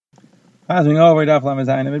Passing over Daf Lamed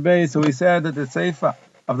Zayin Amid Beis, so we said that the Seifa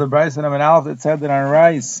of the Brayso and Amid Aleph, it said that on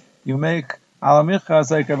rice you make alamicha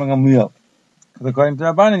like having a meal. Because according to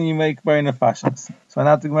Rabbanan, you make by nefashos. So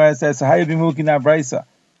now the Gemara says, so how you be mooking that Brayso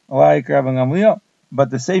like having a meal?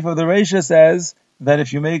 But the Seifa of the Reisha says that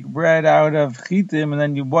if you make bread out of chitim and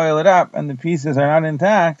then you boil it up and the pieces are not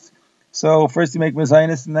intact, so first you make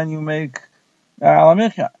mezainis and then you make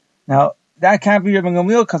alamicha. Now, that can't be Rabbi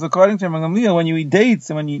Gamliel, because according to Rabbi Gamliel, when you eat dates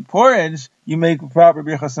and when you eat porridge, you make proper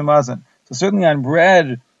Berachos and Mazon. So certainly on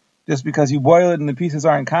bread, just because you boil it and the pieces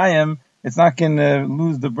aren't kayim, it's not going to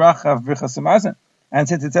lose the bracha of Berachos and Mazon. And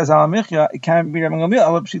since it says alamicha, it can't be Rabbi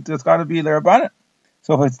Gamliel. It's got to be the Rabbanan.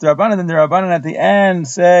 So if it's the Rabbanan, then the Rabbanan at the end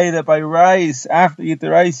say that by rice, after you eat the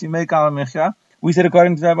rice, you make alamicha. We said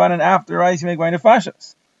according to the Rabbanan, after rice, you make by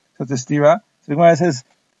nefashos. So it's a stira. So the Gemara says,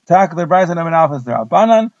 Tak the Brayso and Alpha is the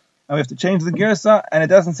Rabbanan. And we have to change the girsa, and it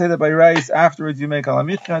doesn't say that by rice afterwards you make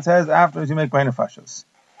alamicha. It says afterwards you make by nefashos.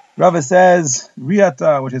 Rava says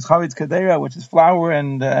riata, which is chavitz kadera, which is flour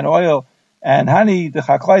and oil, and honey, the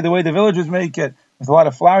chaklai, the way the villagers make it, with a lot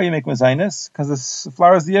of flour you make mezainis, because the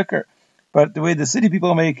flour is the yikr. But the way the city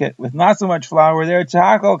people make it, with not so much flour, they're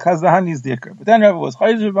chakal, because the honey is the yikr. But then Rava was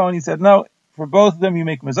chayzer, and he said no, for both of them you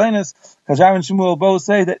make mezainis, because Rav and Shmuel both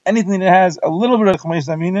say that anything that has a little bit of chamesh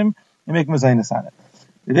aminim, you make mezainis on it.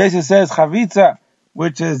 The Berachos says chavitza,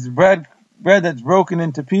 which is bread that's broken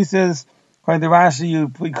into pieces. According to Rashi,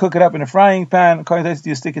 you cook it up in a frying pan. According to Rashi,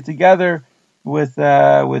 you stick it together with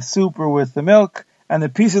soup or with the milk, and the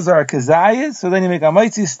pieces are kazayas. So then you make a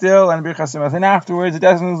maitzi still and birchas hamazon. And afterwards, it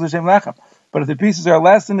doesn't lose the shem lechem. But if the pieces are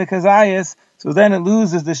less than the kazayas, so then it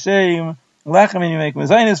loses the shem lechem, and you make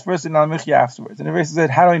mezainis first and alamicha afterwards. And the Berachos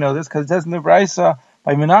said, how do I know this? Because it says in the Brayso,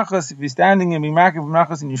 by menachos, if you're standing and be marked with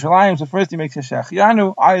menachos in Yerushalayim, so first he makes a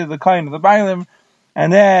shechianu, either the kain or the bailim,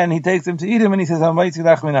 and then he takes them to eat them, and he says, "Hamaitzi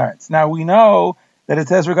lech min haaretz." Now we know that it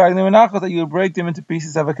says regarding the menachos that you break them into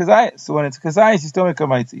pieces of a kazayas. So when it's kazayas, you still make a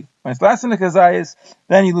maitzi. When it's less than a kazayas,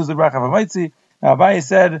 then you lose the bracha of a maitzi. Now Abaye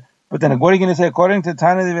said, but then what are you going to say? According to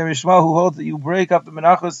Tana the Rishma, who holds that you break up the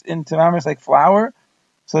menachos into mamers like flour,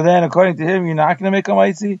 so then according to him, you're not going to make a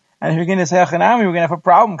maitzi. And if you're going to say achanami, we're going to have a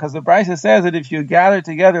problem, because the Brayso says that if you gather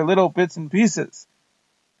together little bits and pieces,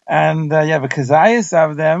 and you have a kazayas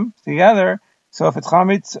of them together, so if it's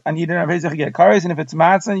chametz and you don't have you get kares, and if it's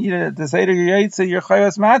matzah, you the seder yaitze, you're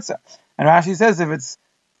chayos matzah. And Rashi says if it's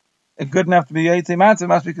good enough to be yaitze matzah, it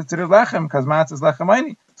must be considered lechem, because matzah is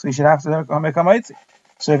lechem. So you should have to make a maitzi.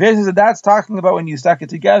 So if Berachos says that's talking about when you stuck it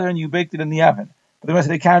together and you baked it in the oven, but the rest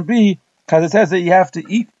of it can't be, because it says that you have to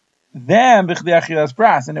eat them b'chdei achilas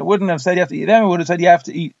pras, and it wouldn't have said you have to eat them, it would have said you have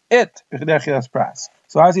to eat it b'chdei achilas pras.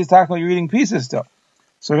 So obviously he's talking about you're eating pieces still.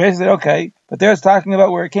 So Berachos said, okay, but there it's talking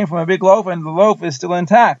about where it came from a big loaf and the loaf is still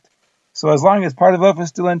intact. So as long as part of the loaf is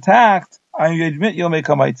still intact, I admit you'll make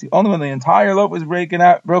a maitzi. Only when the entire loaf is broken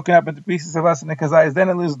up into pieces of less than the kazayas, then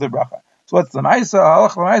it loses the bracha. So what's the ma'isa?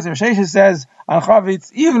 Halach l'ma'isa. Berachos says on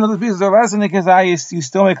chavitz, even though the pieces are less than the kazayas, you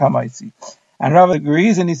still make a maitzi. And Rav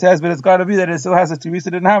agrees, and he says, but it's got to be that it still has a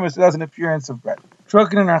teresa didn't have, it still has an appearance of bread.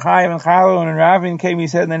 Truknin or Chayiv and Chala, and Ravin came, he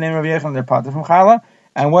said in the name of Yechon, they're potter from Chala.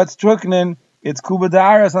 And what's Truknin? It's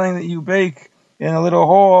kubadara, something that you bake in a little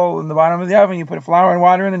hole in the bottom of the oven. You put flour and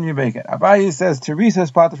water in, and you bake it. Abaye says teresa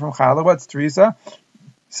is potter from Chala. What's teresa?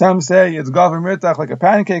 Some say it's gaver mirtach, like a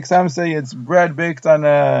pancake. Some say it's bread baked on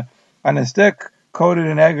a stick, coated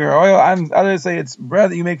in egg or oil. Others say it's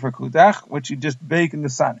bread that you make for kutach, which you just bake in the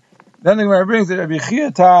sun. Then the Gemara brings that Rabbi Chia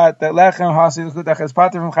taught that lechem hasid kutach is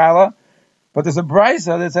pater from chala, but there's a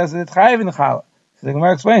brayso that says that it's chayiv in chala. So the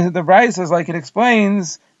Gemara explains that the brayso is like it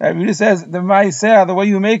explains that it says the ma'aseh, the way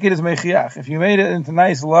you make it is mechiach. If you made it into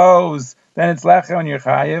nice loaves, then it's lechem and you're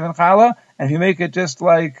chayiv in chala, and if you make it just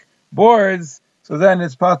like boards, so then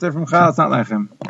it's pater from chala. It's not lechem.